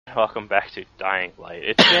Welcome back to Dying Light.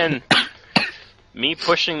 It's been me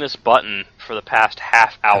pushing this button for the past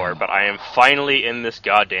half hour, but I am finally in this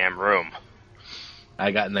goddamn room.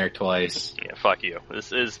 I got in there twice. Yeah, fuck you.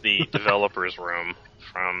 This is the developer's room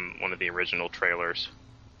from one of the original trailers.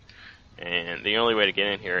 And the only way to get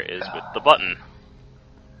in here is with the button.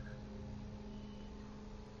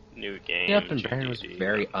 New game. Captain Baron was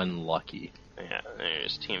very unlucky. Yeah,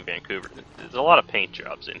 there's Team Vancouver. There's a lot of paint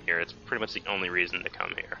jobs in here. It's pretty much the only reason to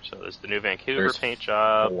come here. So there's the new Vancouver paint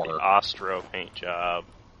job, the Ostro paint job.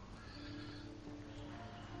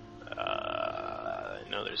 I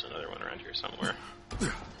know there's another one around here somewhere.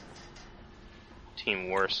 Team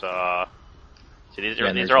Warsaw. See, these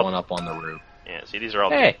are all one up on the roof. Yeah, see, these are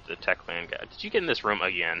all the Techland guys. Did you get in this room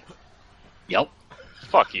again? Yep.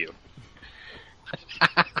 Fuck you.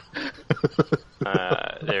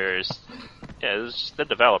 This is the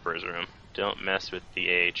developer's room. Don't mess with the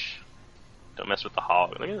H. Don't mess with the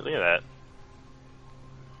hall. Look at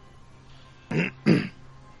that.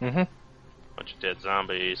 Bunch of dead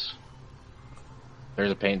zombies.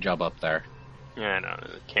 There's a paint job up there. Yeah, I know.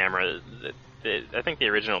 The camera. I think the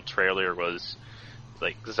original trailer was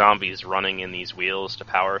like zombies running in these wheels to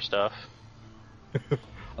power stuff. I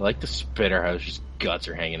like the spitter how just guts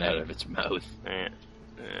are hanging out of its mouth. Yeah.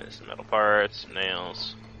 Some metal parts, some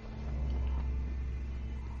nails.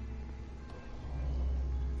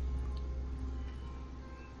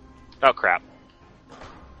 Oh crap.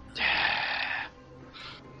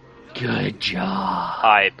 Good job.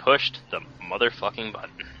 I pushed the motherfucking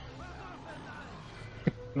button.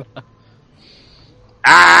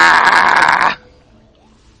 Ah!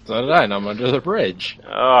 So did I, and I'm under the bridge. Oh,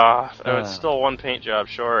 I was still one paint job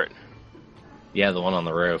short. Yeah, the one on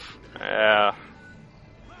the roof. Yeah.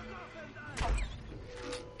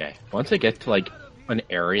 Okay, once I get to, like, an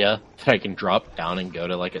area that I can drop down and go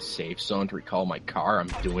to, like, a safe zone to recall my car, I'm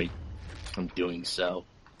doing so.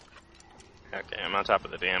 Okay, I'm on top of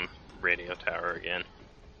the damn radio tower again.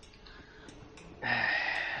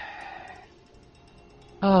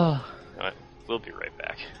 Oh. We'll be right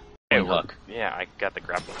back. Hey, look. Yeah, I got the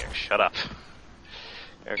grappling hook. Shut up.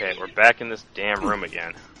 Okay, we're back in this damn room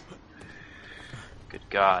again. Good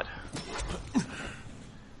God.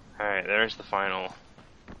 Alright, there's the final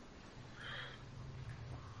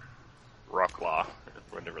Rocklaw,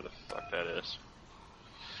 whatever the fuck that is.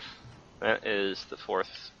 That is the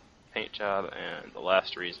fourth paint job and the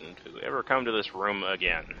last reason to ever come to this room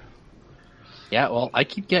again. Yeah, well, I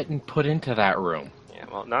keep getting put into that room. Yeah,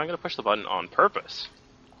 well, now I'm gonna push the button on purpose.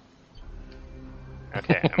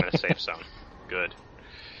 Okay, I'm in a safe zone. Good.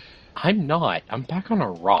 I'm not. I'm back on a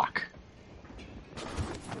rock.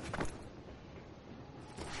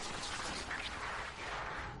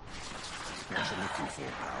 What you looking for,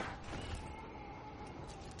 pal?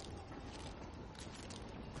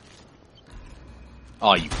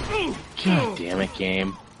 Oh, you... God damn it,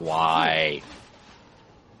 game. Why?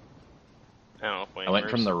 I went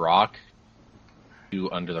from the rock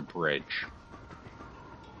to under the bridge.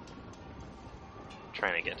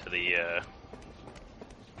 Trying to get to the,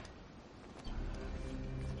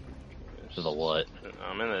 To the what?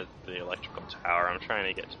 I'm in the electrical tower. I'm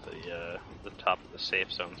trying to get to the top of the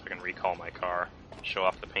safe zone so I can recall my car. Show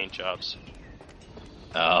off the paint jobs.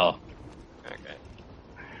 Oh. Okay.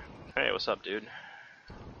 Hey, what's up, dude?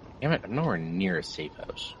 Damn it, I'm nowhere near a safe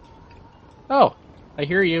house. Oh, I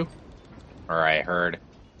hear you. Or I heard.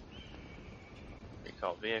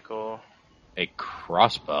 Recall vehicle. A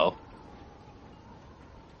crossbow.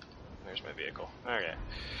 There's my vehicle. Okay.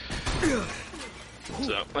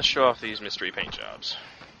 So, let's show off these mystery paint jobs.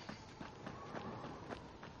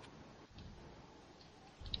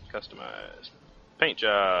 Customize. Paint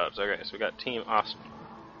jobs. Okay, so we got Team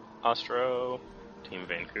Ostro, Team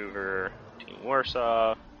Vancouver, Team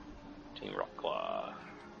Warsaw, Team Rocklaw.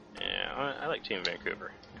 Yeah, I like Team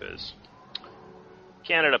Vancouver, because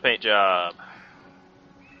Canada paint job.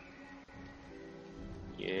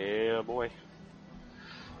 Yeah, boy.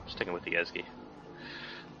 Sticking with the Esky.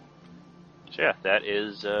 So yeah, that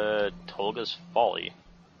is Tolga's Folly,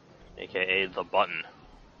 aka the button.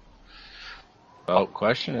 Well,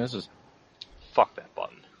 question is fuck that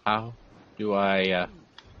button. How do I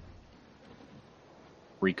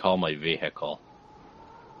recall my vehicle?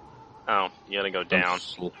 Oh, you gotta go down.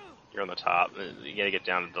 You're on the top. You gotta get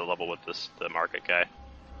down to the level with the market guy.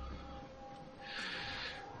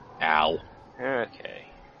 Ow. Okay.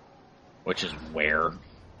 Which is where?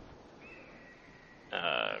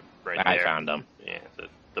 Right I there. found them. Yeah,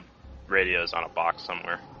 the radio's on a box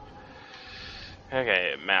somewhere.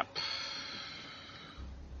 Okay, map.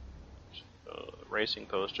 Racing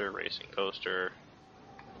coaster, racing coaster.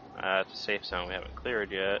 It's a safe zone we haven't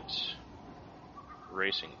cleared yet.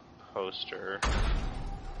 Racing poster.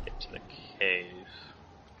 Get to the cave.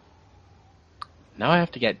 Now I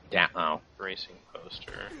have to get down. Oh. Racing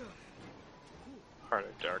poster. Heart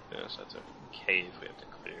of Darkness. That's a cave we have to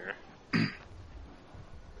clear.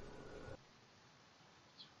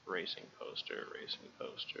 Racing poster, racing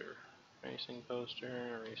poster, racing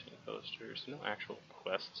poster, racing poster. There's no actual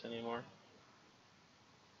quests anymore.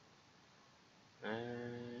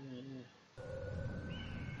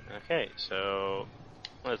 Okay, so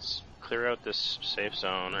let's clear out this safe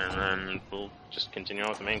zone and then we'll just continue on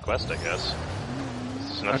with the main quest, I guess.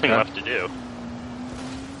 There's nothing left to do.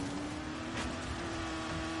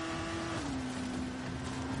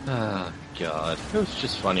 Oh, God. It was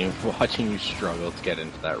just funny watching you struggle to get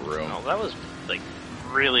into that room. Oh, that was, like,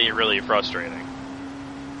 really, really frustrating.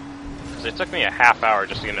 Because it took me a half hour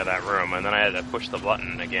just to get into that room, and then I had to push the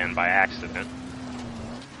button again by accident.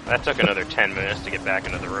 That took another 10 minutes to get back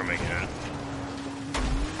into the room again.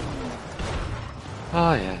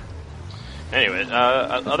 Oh, yeah. Anyway,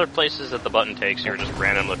 other places that the button takes you are just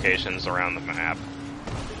random locations around the map.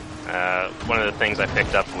 One of the things I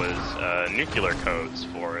picked up was nuclear codes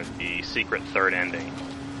for the secret third ending.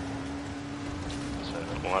 So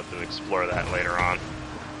we'll have to explore that later on.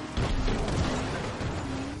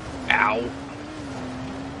 Ow!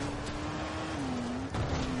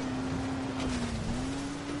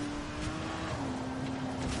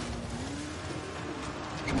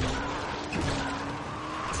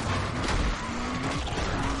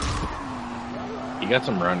 You got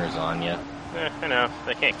some runners on you. I know.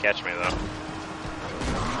 They can't catch me, though.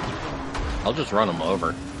 I'll just run them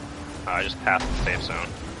over. I just passed the safe zone.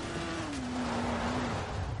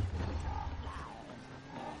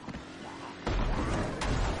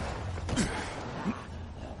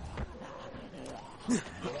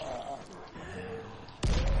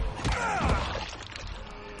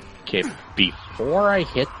 Okay, before I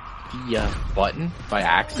hit the button by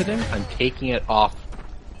accident, I'm taking it off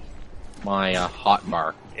my hot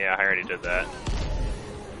bar. Yeah, I already did that.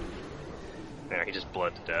 Yeah, he just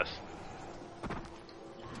bled to death.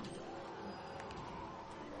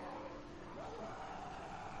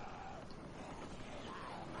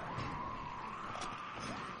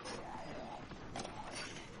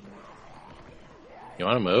 You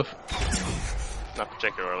want to move? Not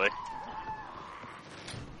particularly.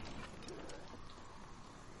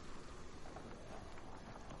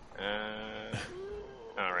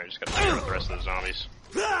 Alright, just gotta clear with the rest of the zombies.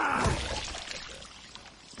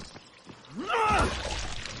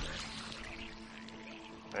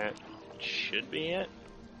 That should be it.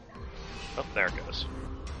 Oh, there it goes.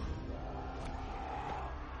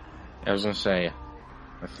 I was gonna say,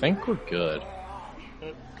 I think we're good.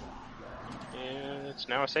 And it's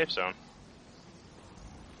now a safe zone.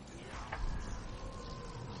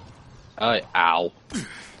 Ow. You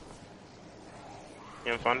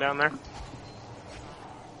having fun down there?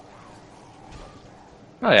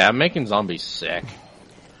 Oh yeah, I'm making zombies sick.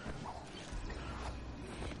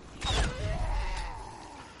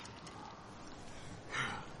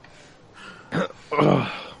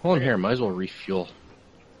 Well, I'm here. Might as well refuel.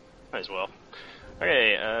 Might as well.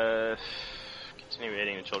 Okay, continue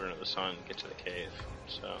aiding the children of the sun, get to the cave.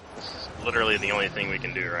 So, this is literally the only thing we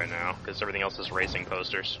can do right now, because everything else is racing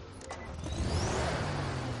posters.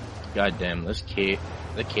 God damn, this cave.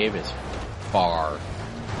 The cave is far.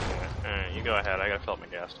 Alright, you go ahead. I gotta fill up my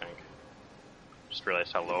gas tank. Just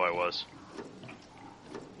realized how low I was.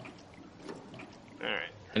 Alright.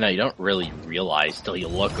 You know, you don't really realize till you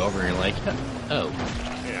look over and you're like, oh.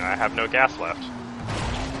 Yeah, I have no gas left.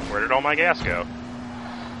 Where did all my gas go?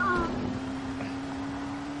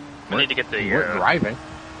 I need to get the. We're driving.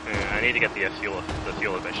 I need to get the fuel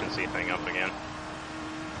efficiency thing up again.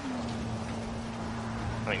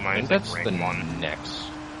 I think mine's that's like the rank 1. next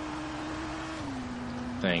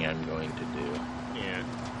thing I'm going to do. Yeah,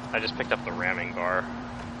 I just picked up the ramming bar,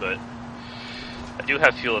 but I do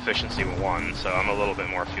have fuel efficiency 1, so I'm a little bit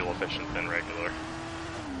more fuel efficient than regular.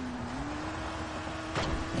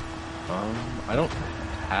 I don't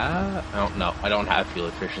have fuel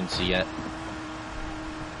efficiency yet.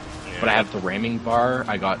 Yeah. But I have the ramming bar,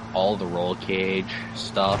 I got all the roll cage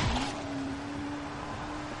stuff.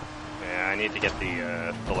 Yeah, I need to get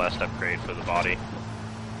the last upgrade for the body.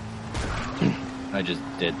 I just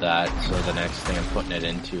did that, so the next thing I'm putting it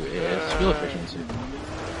into is fuel efficiency.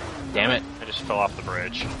 Damn it. I just fell off the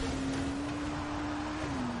bridge.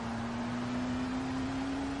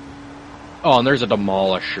 Oh, and there's a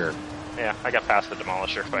demolisher. Yeah, I got past the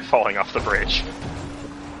demolisher by falling off the bridge.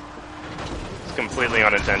 It's completely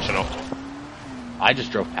unintentional. I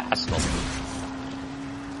just drove past them.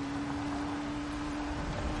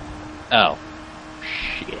 Oh.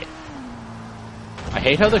 Shit. I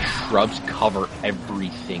hate how the shrubs cover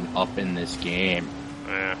everything up in this game.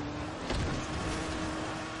 Yeah.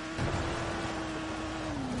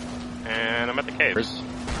 And I'm at the cave.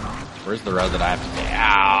 Where's the road that I have to take?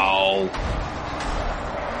 Ow!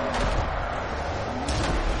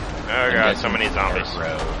 Oh god, so many zombies.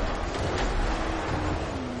 Road.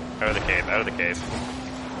 Out of the cave, out of the cave.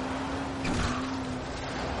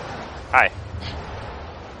 Hi.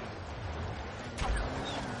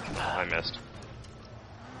 I missed.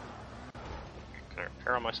 Can I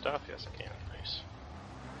repair all my stuff? Yes, I can. Nice.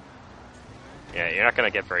 Yeah, you're not gonna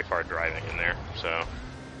get very far driving in there, so...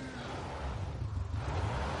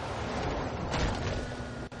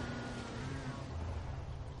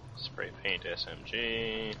 Spray paint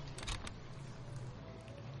SMG.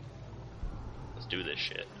 Let's do this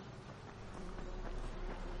shit.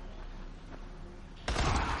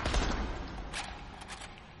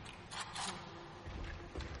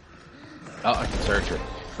 Oh, I can search it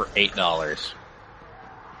for $8.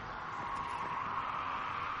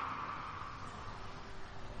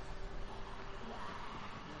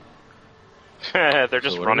 They're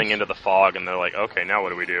just running into the fog and they're like, okay, now what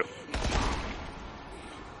do we do?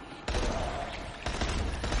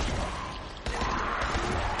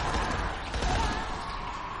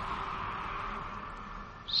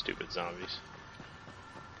 Stupid zombies.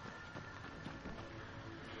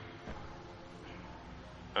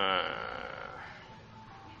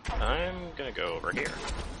 I'm gonna go over here.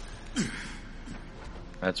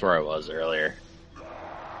 That's where I was earlier.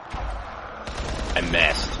 I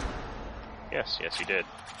missed. Yes, yes you did.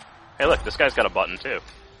 Hey look, this guy's got a button too.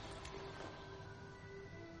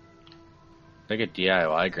 Like a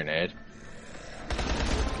DIY grenade.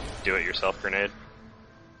 Do-it-yourself grenade.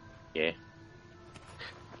 Yeah.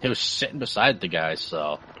 It was sitting beside the guy,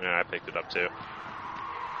 so... Yeah, I picked it up too.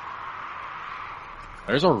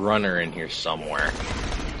 There's a runner in here somewhere.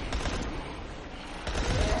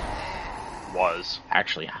 Was.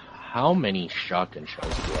 Actually, how many shotgun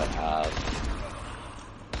shells do I have?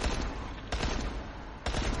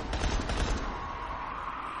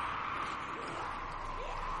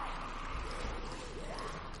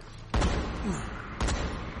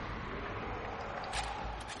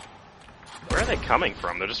 Where are they coming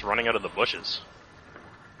from? They're just running out of the bushes.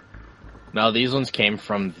 No, these ones came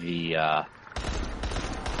from the,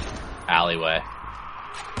 alleyway.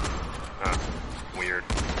 Huh. Weird.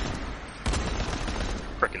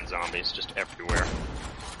 Frickin' zombies just everywhere.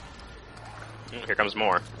 Here comes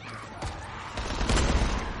more.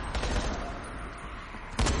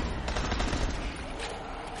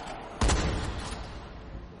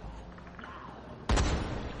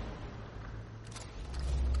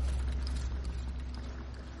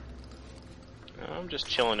 I'm just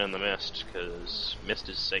chilling in the mist, because mist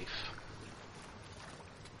is safe.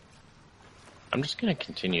 I'm just gonna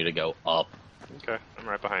continue to go up. Okay, I'm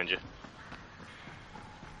right behind you.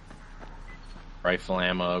 Rifle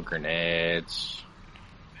ammo, grenades,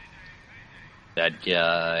 dead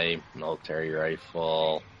guy, military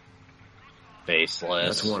rifle,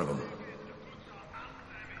 faceless. That's one of them.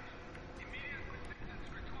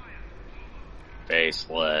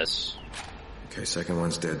 Faceless. Okay, second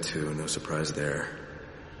one's dead too. No surprise there.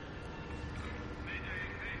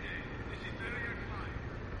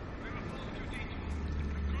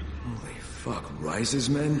 Holy fuck, Rise's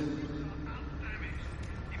men?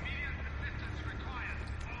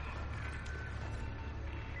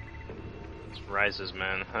 It's Rise's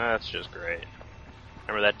men. That's just great.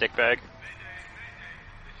 Remember that dickbag?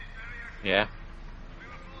 Yeah.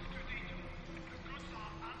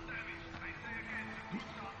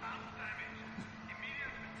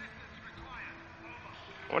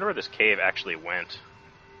 I wonder where this cave actually went.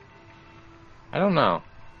 I don't know.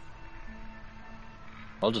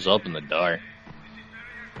 I'll just open the door.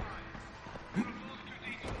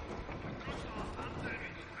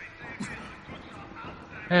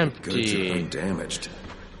 Goods are Empty. undamaged.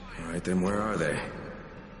 Alright, then where are they?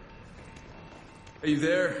 Are you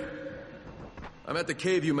there? I'm at the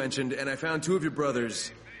cave you mentioned, and I found two of your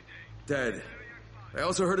brothers dead. I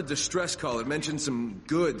also heard a distress call. It mentioned some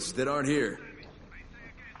goods that aren't here.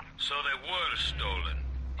 So they were stolen.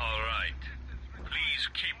 All right. Please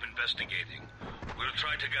keep investigating. We'll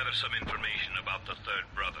try to gather some information about the third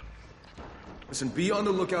brother. Listen, be on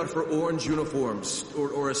the lookout for orange uniforms,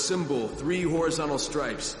 or a symbol, 3 horizontal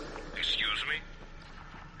stripes. Excuse me?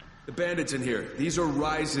 The bandits in here, these are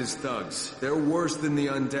Rise's thugs. They're worse than the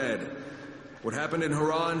undead. What happened in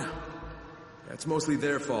Haran? That's mostly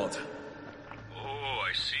their fault. Oh,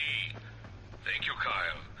 I see. Thank you,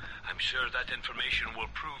 Kyle. I'm sure that information will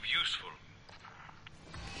prove useful.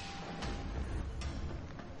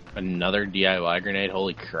 Another DIY grenade?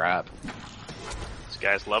 Holy crap. These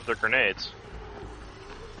guys love their grenades.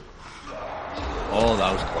 Oh,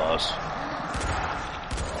 that was close.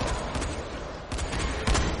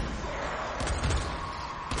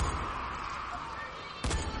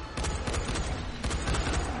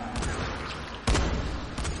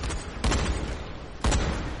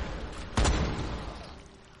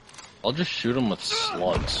 I'll just shoot him with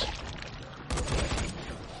slugs.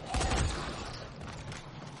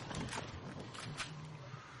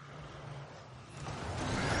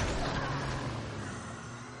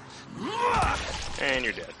 And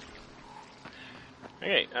you're dead.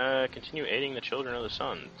 Okay, continue aiding the children of the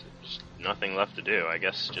sun. There's nothing left to do, I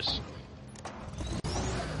guess. Just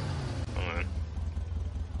hold on.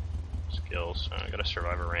 Skills. I gotta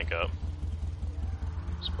survivor rank up.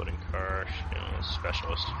 Splitting car,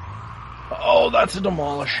 specialist. Oh, that's a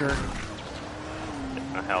demolisher.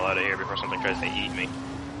 Get the hell out of here before something tries to eat me.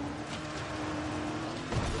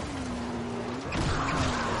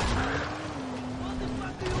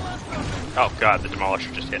 Oh god, the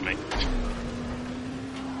demolisher just hit me.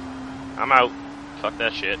 I'm out. Fuck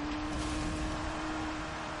that shit.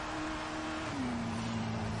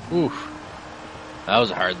 Oof. That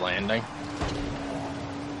was a hard landing.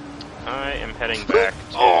 I am heading back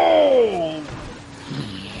to... Oh!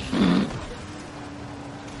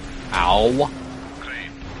 Ow.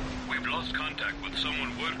 Crane, we've lost contact with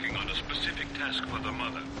someone working on a specific task for the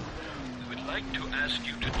mother. We would like to ask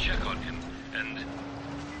you to check on him and...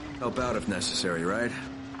 Help out if necessary, right?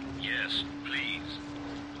 Yes, please.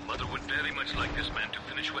 The mother would very much like this man to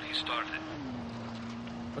finish what he started.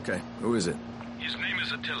 Okay, who is it? His name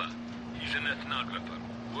is Attila. He's an ethnographer,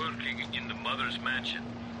 working in the mother's mansion.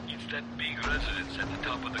 It's that big residence at the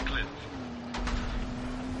top of the cliff.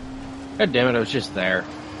 God damn it, I was just there.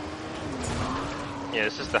 Yeah,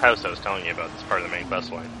 this is the house I was telling you about. It's part of the main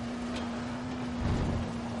quest line.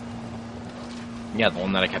 Yeah, the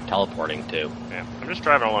one that I kept teleporting to. Yeah, I'm just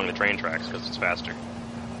driving along the train tracks because it's faster.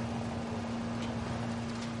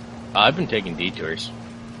 I've been taking detours.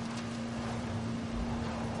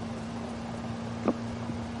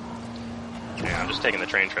 Yeah, I'm just taking the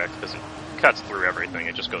train tracks because it cuts through everything.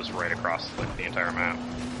 It just goes right across like the entire map.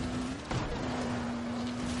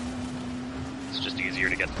 It's just easier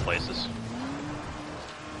to get to places.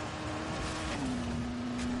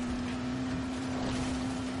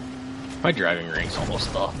 My driving rank's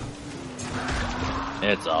almost up.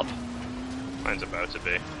 It's up. Mine's about to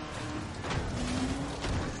be.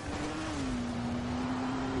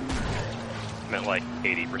 I'm at like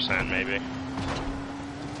 80% maybe.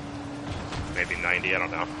 Maybe 90, I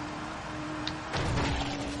don't know.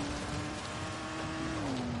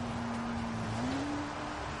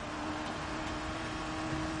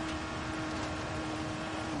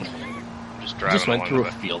 Just went through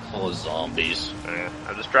a field full of zombies.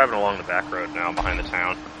 I'm just driving along the back road now behind the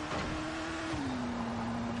town.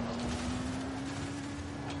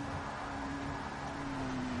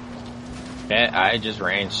 I just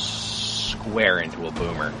ran square into a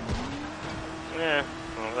boomer. Yeah,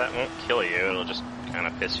 well that won't kill you, it'll just kind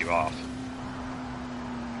of piss you off.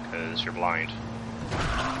 Because you're blind.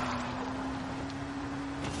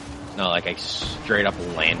 No, like I straight up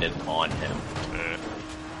landed on him.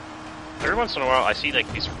 Every once in a while I see like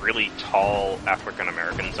these really tall African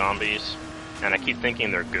American zombies, and I keep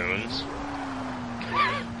thinking they're goons.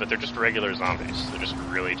 But they're just regular zombies. They're just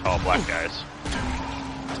really tall black guys.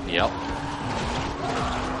 Yep.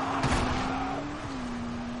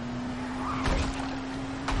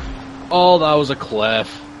 Oh, that was a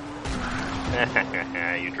cliff.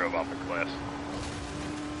 You drove off a cliff.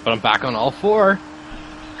 But I'm back on all four.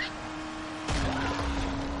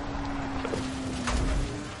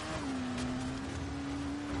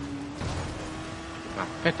 Oh,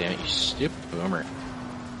 God damn it, you stupid boomer.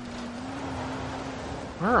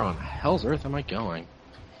 Where on hell's earth am I going?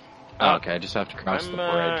 Oh, okay, I just have to cross the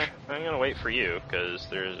bridge. I'm gonna wait for you, because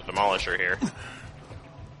there's a demolisher here.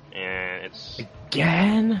 And it's...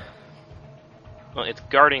 Again? Well, it's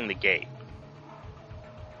guarding the gate.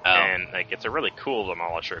 Oh. And, like, it's a really cool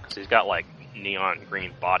demolisher, because he's got, like, neon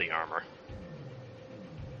green body armor.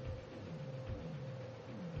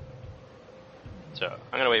 So,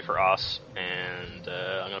 I'm gonna wait for us, and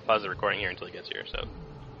I'm gonna pause the recording here until he gets here, so...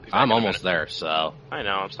 I'm almost there, so... I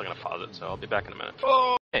know, I'm still gonna pause it, so I'll be back in a minute.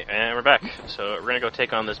 Oh. Hey, and we're back. So, we're gonna go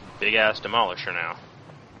take on this big-ass demolisher now.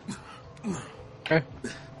 Okay.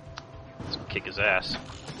 Let's kick his ass.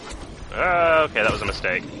 Okay, that was a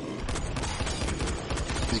mistake.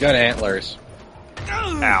 He's got antlers.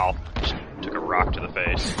 Ow. Just took a rock to the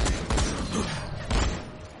face.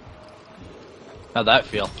 How'd that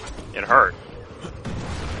feel? It hurt.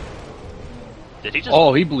 Did he just...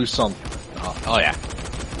 Oh, he blew something. Oh yeah.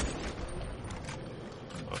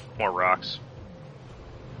 More rocks.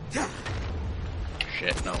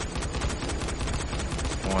 Shit, no.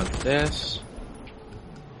 Want this.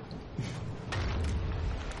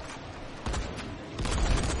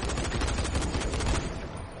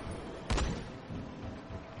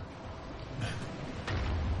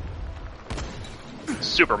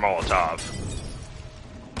 Super Molotov.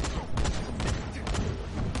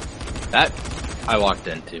 That I walked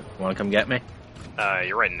into. Want to come get me?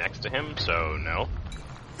 You're right next to him, so no.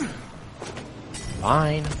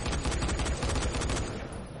 Fine.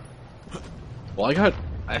 Well, I got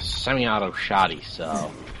a semi-auto shotty,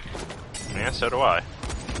 so... Yeah, so do I.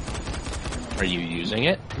 Are you using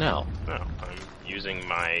it? No. No, I'm using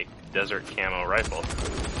my desert camo rifle.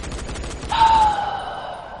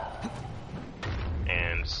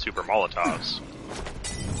 And super Molotovs.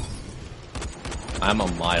 I'm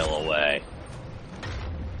a mile away.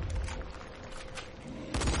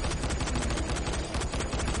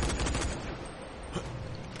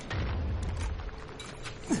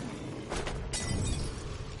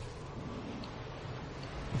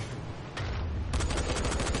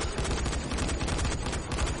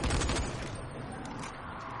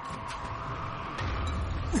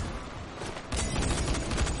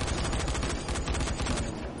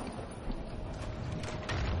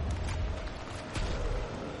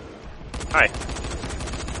 Hi.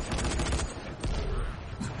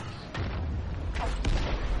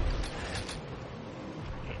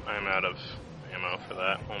 I'm out of ammo for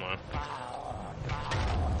that. Hold on.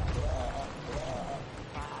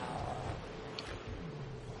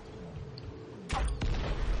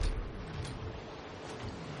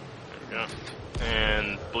 There we go.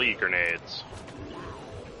 And bleed grenades.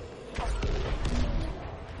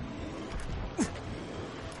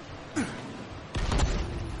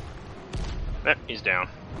 Eh, he's down.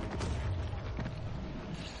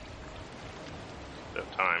 Bit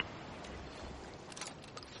of time.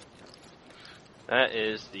 That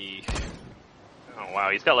is the... Oh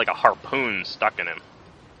wow, he's got like a harpoon stuck in him.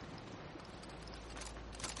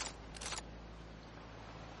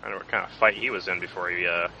 I don't know what kind of fight he was in before he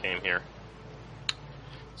came here.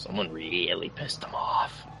 Someone really pissed him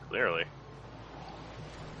off. Clearly.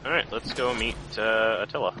 Alright, let's go meet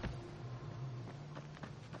Attila.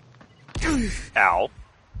 Ow.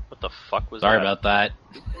 What the fuck was Sorry that? about that.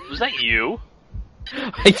 Was that you?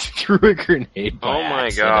 I threw a grenade by Oh my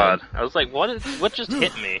accident. god. I was like, what just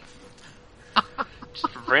hit me? Just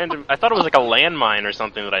random. I thought it was like a landmine or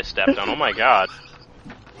something that I stepped on. Oh my god.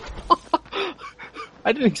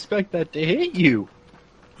 I didn't expect that to hit you.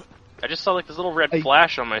 I just saw like this little red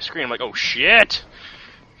flash on my screen. I'm like, oh shit!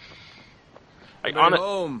 I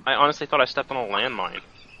honestly thought I stepped on a landmine.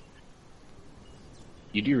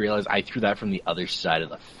 You do realize I threw that from the other side of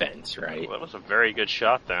the fence, right? Well, that was a very good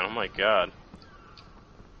shot then. Oh my god.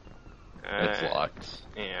 It's locked.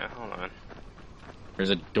 Yeah, hold on. There's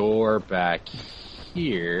a door back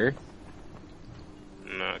here.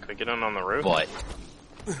 No, can I get on the roof? But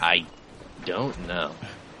I don't know.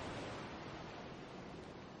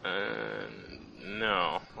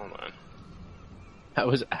 No. Hold on. That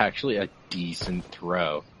was actually a decent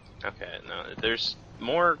throw. Okay, no, there's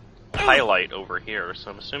more highlight over here,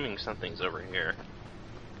 so I'm assuming something's over here.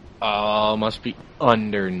 Oh, must be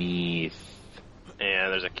underneath. Yeah,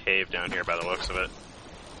 there's a cave down here by the looks of it.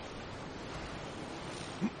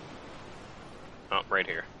 Oh, right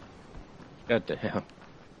here. God damn.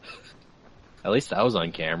 At least that was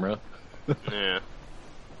on camera. Yeah.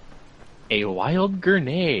 A wild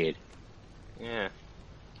grenade. Yeah.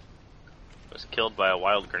 Was killed by a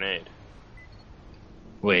wild grenade.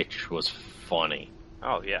 Which was funny.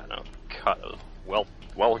 Oh yeah, no. God, it was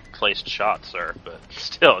well placed shot, sir. But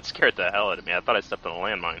still, it scared the hell out of me. I thought I stepped on a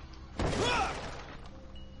landmine.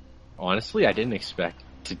 Honestly, I didn't expect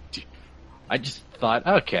to do... I just thought,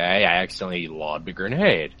 okay, I accidentally lobbed a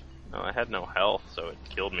grenade. No, I had no health, so it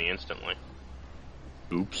killed me instantly.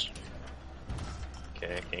 Oops.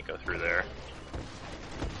 Okay, I can't go through there.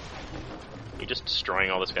 You're just destroying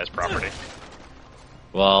all this guy's property.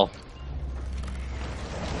 Well...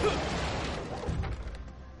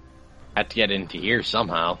 had to get into here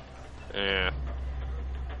somehow. Yeah.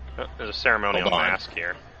 Oh, there's a ceremonial Hold on. mask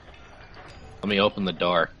here. Let me open the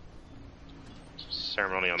door.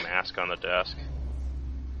 Ceremonial mask on the desk.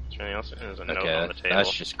 Is there anything else? There's a note on Okay, the table.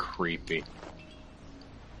 that's just creepy.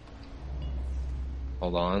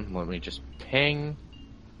 Hold on, let me just ping.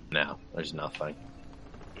 No, there's nothing.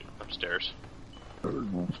 Upstairs.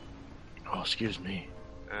 Oh, excuse me.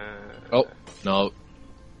 Uh, Oh, no.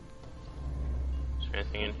 Is there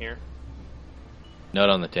anything in here? Note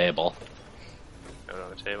on the table. Note on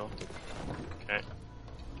the table. Okay.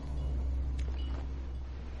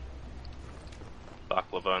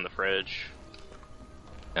 Baklava in the fridge.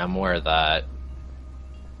 I'm aware of that.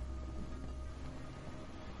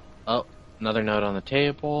 Oh, another note on the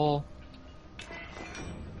table.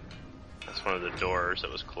 That's one of the doors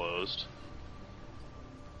that was closed.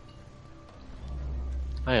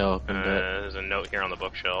 I opened it. There's a note here on the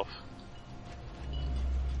bookshelf.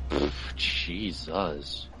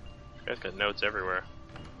 Jesus. This guy's got notes everywhere.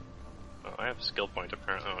 Oh, I have a skill point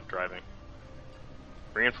apparently. Oh, driving.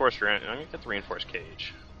 Reinforced. I'm gonna get the reinforced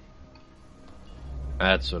cage.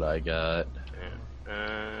 That's what I got.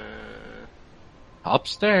 Yeah.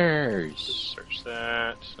 Upstairs. Just search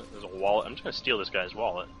that. There's a wallet. I'm just gonna steal this guy's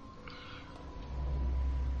wallet.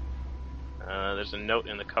 There's a note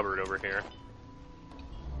in the cupboard over here.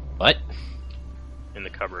 What? In the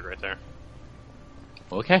cupboard right there.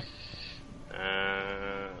 Okay.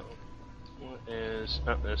 What is...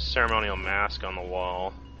 Oh, there's a ceremonial mask on the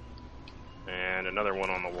wall. And another one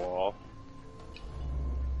on the wall.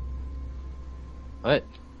 What?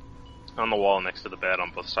 On the wall next to the bed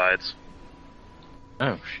on both sides.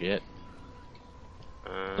 Oh, shit.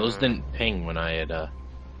 Those didn't ping when I had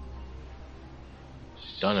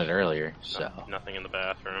done it earlier, so... Nothing in the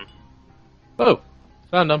bathroom. Oh!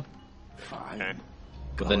 Found them. Fine. Okay.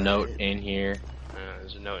 With a note in here.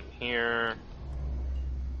 There's a note in here.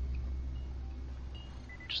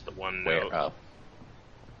 Just the one Where? note. Oh.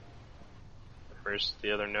 Where's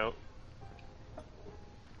the other note? Oh,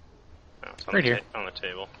 it's on Right the here. On the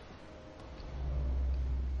table.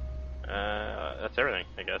 That's everything,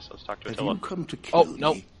 I guess. Let's talk to Have Attila. you come to kill me?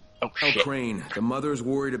 No. Oh, Oh, shit. Crane, the mother's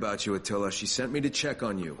worried about you, Attila. She sent me to check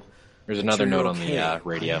on you. There's another Sure note you're on the I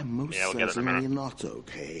radio. am most Yeah, we'll get it in a certainly minute. not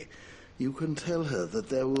okay. You can tell her that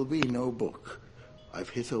there will be no book. I've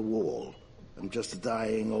hit a wall. I'm just a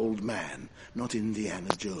dying old man, not Indiana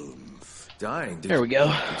Jones. Dying. There we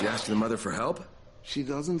go. Did you ask the mother for help? She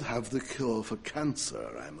doesn't have the cure for cancer,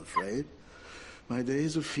 I'm afraid. My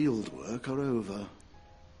days of field work are over.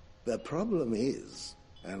 The problem is,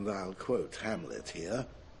 and I'll quote Hamlet here,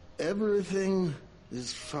 everything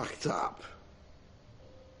is fucked up.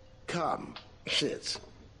 Come, sit.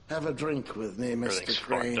 Have a drink with me, Everything's Mr.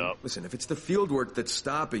 Crane. fucked up. Listen, if it's the field work that's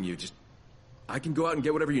stopping you, just... I can go out and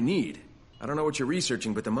get whatever you need. I don't know what you're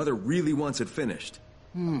researching, but the mother really wants it finished.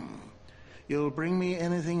 You'll bring me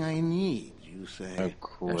anything I need, you say? Oh, Yeah,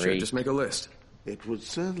 great. sure, just make a list. It would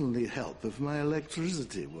certainly help if my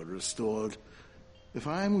electricity were restored. If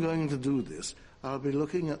I'm going to do this, I'll be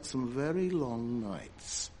looking at some very long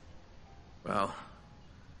nights. Well,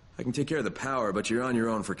 I can take care of the power, but you're on your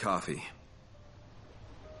own for coffee.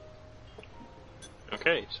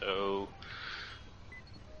 Okay, so...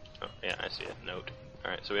 Oh, yeah, I see a note.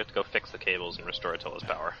 Alright, so we have to go fix the cables and restore Attila's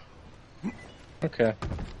power. Okay.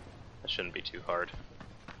 That shouldn't be too hard.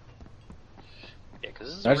 Yeah, because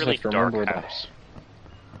this is I a just really have to dark remember the- house.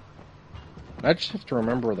 I just have to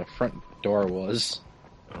remember where the front door was.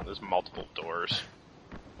 Oh, there's multiple doors.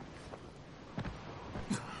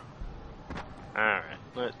 Alright,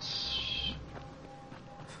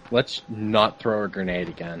 Let's not throw a grenade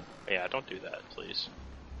again. Yeah, don't do that, please.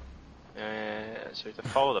 So we have to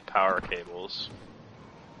follow the power cables.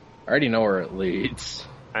 I already know where it leads.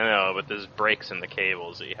 I know, but there's breaks in the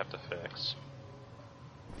cables that you have to fix.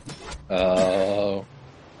 Oh.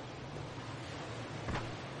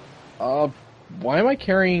 Why am I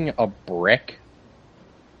carrying a brick?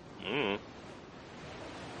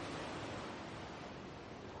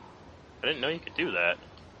 I didn't know you could do that.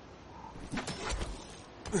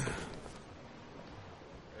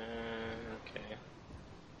 Okay.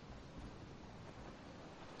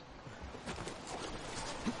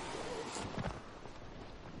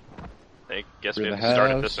 I guess we Through have the to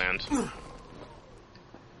start at house. this end.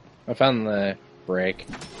 I found the brick.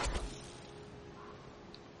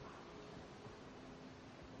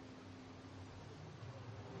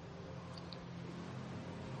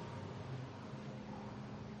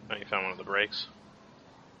 Oh, you found one of the brakes.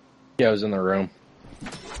 Yeah, I was in the room.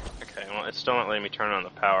 Okay, well, it's still not letting me turn on the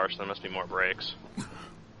power, so there must be more brakes.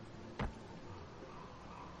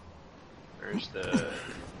 There's the...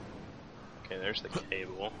 Okay, there's the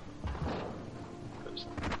cable. Goes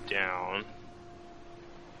down.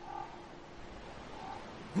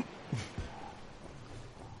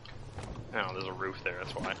 Oh, there's a roof there,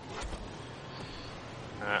 that's why.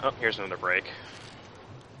 Oh, here's another brake.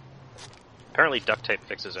 Apparently duct tape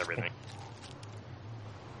fixes everything.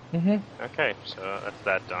 Mm-hmm. Okay, so that's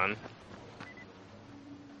that done.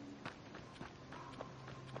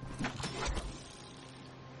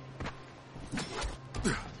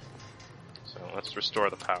 So let's restore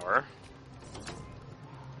the power.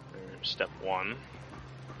 step 1.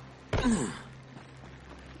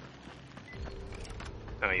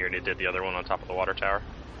 Oh, you already did the other one on top of the water tower?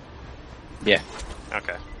 Yeah.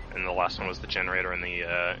 Okay. And the last one was the generator in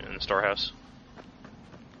the storehouse?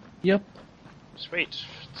 Yep. Sweet.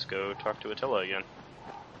 Let's go talk to Attila again.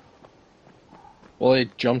 Well, I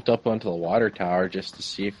jumped up onto the water tower just to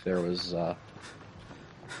see if there was, Well,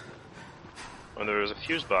 there was a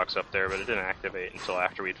fuse box up there, but it didn't activate until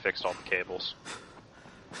after we'd fixed all the cables.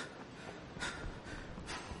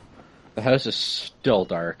 The house is still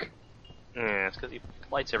dark. Yeah, it's because he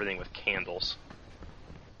lights everything with candles.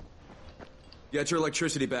 Get your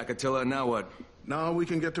electricity back, Attila, and now what? Now we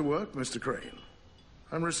can get to work, Mr. Crane.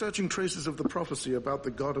 I'm researching traces of the prophecy about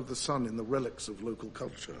the god of the sun in the relics of local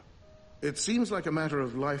culture. It seems like a matter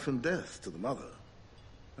of life and death to the mother,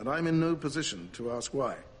 and I'm in no position to ask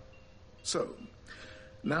why. So,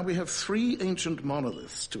 now we have 3 ancient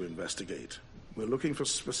monoliths to investigate. We're looking for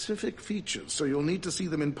specific features, so you'll need to see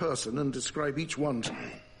them in person and describe each one to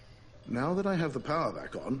me. Now that I have the power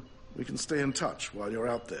back on, we can stay in touch while you're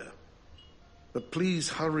out there. But please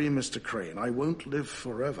hurry, Mr. Crane. I won't live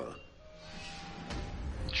forever.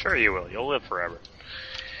 Sure you will. You'll live forever.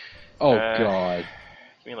 Oh, God.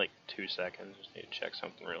 Give me like 2 seconds. Just need to check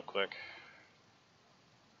something real quick.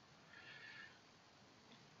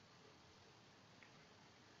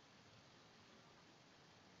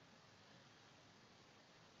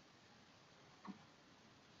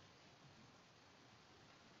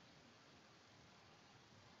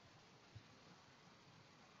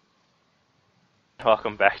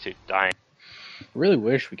 Welcome back to Dying. I really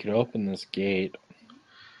wish we could open this gate.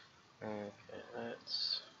 Okay,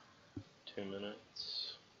 that's 2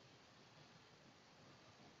 minutes.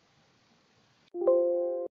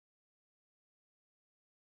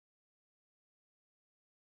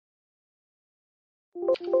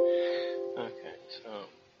 Okay, so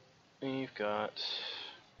we've got...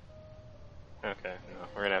 Okay, no,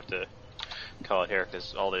 we're gonna have to call it here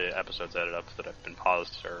because all the episodes added up that have been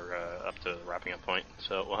paused are up to the wrapping up point.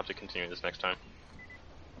 So we'll have to continue this next time.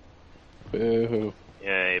 Boo.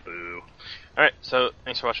 Yay, boo. Alright, so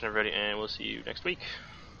thanks for watching, everybody, and we'll see you next week.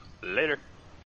 Later.